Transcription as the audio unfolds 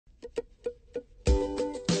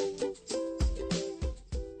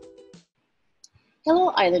Hello,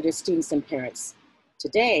 Islander students and parents.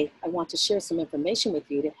 Today, I want to share some information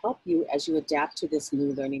with you to help you as you adapt to this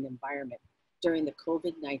new learning environment during the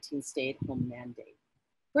COVID-19 stay-at-home mandate.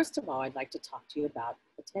 First of all, I'd like to talk to you about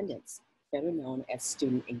attendance, better known as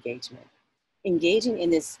student engagement. Engaging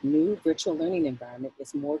in this new virtual learning environment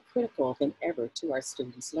is more critical than ever to our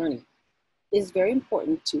students' learning. It is very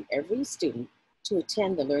important to every student to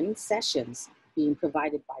attend the learning sessions being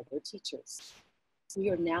provided by their teachers. We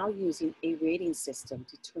are now using a rating system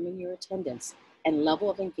to determine your attendance and level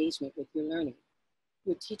of engagement with your learning.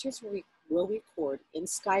 Your teachers will record in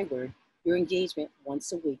Skyward your engagement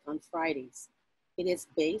once a week on Fridays. It is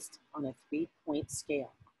based on a 3-point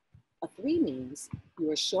scale. A 3 means you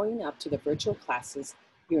are showing up to the virtual classes,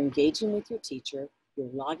 you're engaging with your teacher, you're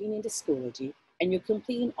logging into Schoology, and you're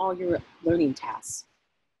completing all your learning tasks.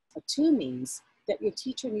 A 2 means that your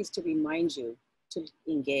teacher needs to remind you to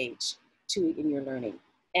engage in your learning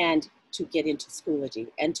and to get into Schoology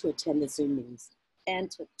and to attend the Zoom meetings and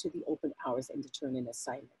to the open hours and to turn in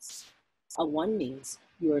assignments. A 1 means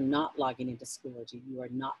you are not logging into Schoology, you are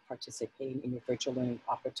not participating in your virtual learning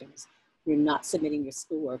opportunities, you're not submitting your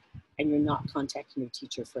schoolwork, and you're not contacting your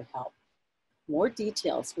teacher for help. More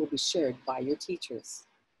details will be shared by your teachers.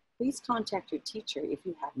 Please contact your teacher if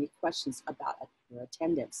you have any questions about your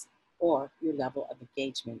attendance or your level of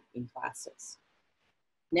engagement in classes.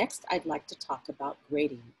 Next, I'd like to talk about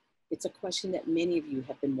grading. It's a question that many of you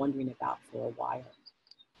have been wondering about for a while.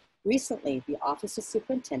 Recently, the Office of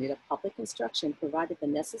Superintendent of Public Instruction provided the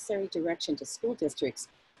necessary direction to school districts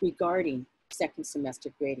regarding second semester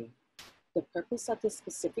grading. The purpose of this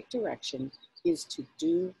specific direction is to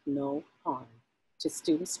do no harm to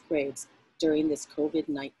students' grades during this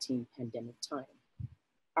COVID-19 pandemic time.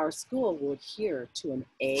 Our school will adhere to an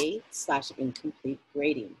A/incomplete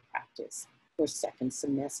grading practice for second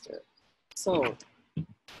semester. So,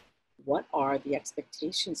 what are the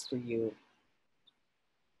expectations for you?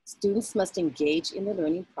 Students must engage in the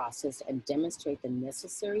learning process and demonstrate the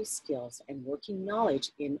necessary skills and working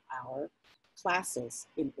knowledge in our classes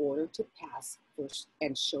in order to pass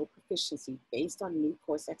and show proficiency based on new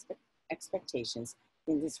course expectations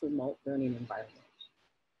in this remote learning environment.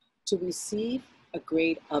 To receive a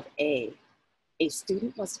grade of A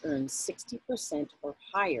student must earn 60% or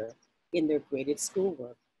higher in their graded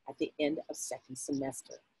schoolwork at the end of second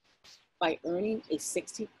semester. By earning a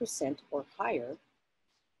 60% or higher,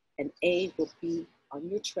 an A will be on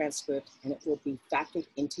your transcript and it will be factored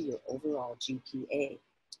into your overall GPA.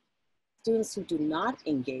 Students who do not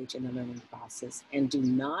engage in the learning process and do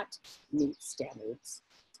not meet standards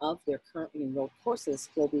of their currently enrolled courses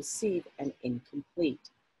will receive an incomplete.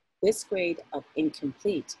 This grade of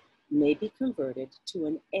incomplete may be converted to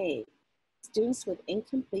an A. Students with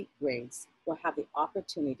incomplete grades will have the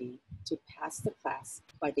opportunity to pass the class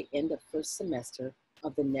by the end of first semester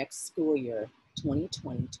of the next school year,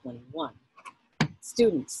 2020-21.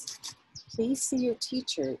 Students, please see your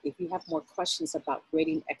teacher if you have more questions about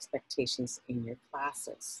grading expectations in your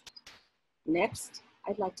classes. Next,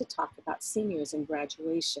 I'd like to talk about seniors and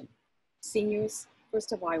graduation. Seniors,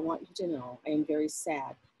 first of all, I want you to know I am very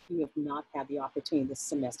sad you have not had the opportunity this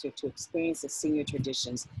semester to experience the senior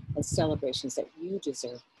traditions and celebrations that you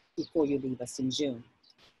deserve before you leave us in June.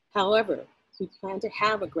 However, we plan to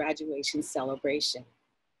have a graduation celebration.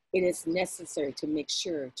 It is necessary to make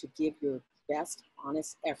sure to give your best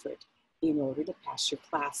honest effort in order to pass your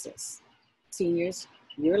classes. Seniors,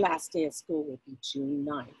 your last day of school will be June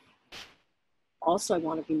 9th. Also, I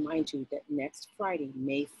want to remind you that next Friday,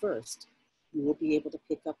 May 1st, you will be able to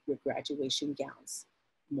pick up your graduation gowns.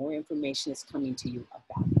 More information is coming to you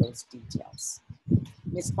about those details.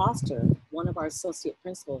 Ms. Foster, one of our associate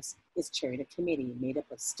principals, is chairing a committee made up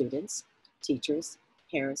of students, teachers,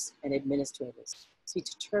 parents, and administrators to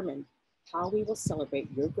determine how we will celebrate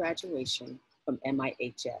your graduation from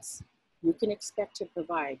MIHS. You can expect to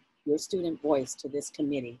provide your student voice to this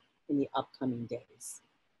committee in the upcoming days.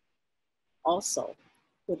 Also,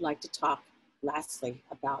 would like to talk lastly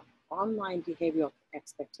about online behavioral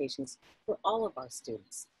expectations for all of our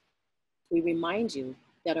students. We remind you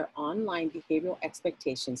that our online behavioral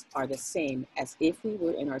expectations are the same as if we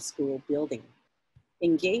were in our school building.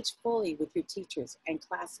 Engage fully with your teachers and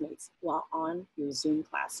classmates while on your Zoom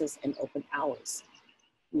classes and open hours.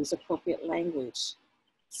 Use appropriate language.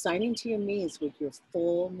 Sign into your meetings with your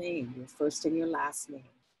full name, your first and your last name,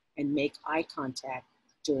 and make eye contact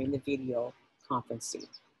during the video conferencing.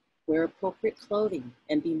 Wear appropriate clothing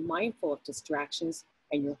and be mindful of distractions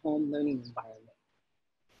and your home learning environment.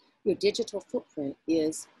 Your digital footprint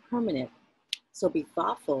is permanent, so be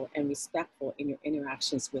thoughtful and respectful in your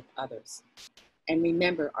interactions with others. And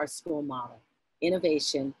remember our school motto: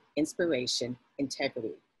 innovation, inspiration,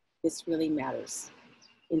 integrity. This really matters.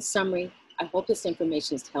 In summary, I hope this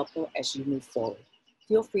information is helpful as you move forward.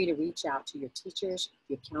 Feel free to reach out to your teachers,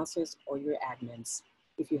 your counselors, or your admins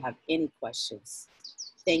if you have any questions.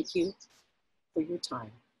 Thank you for your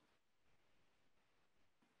time.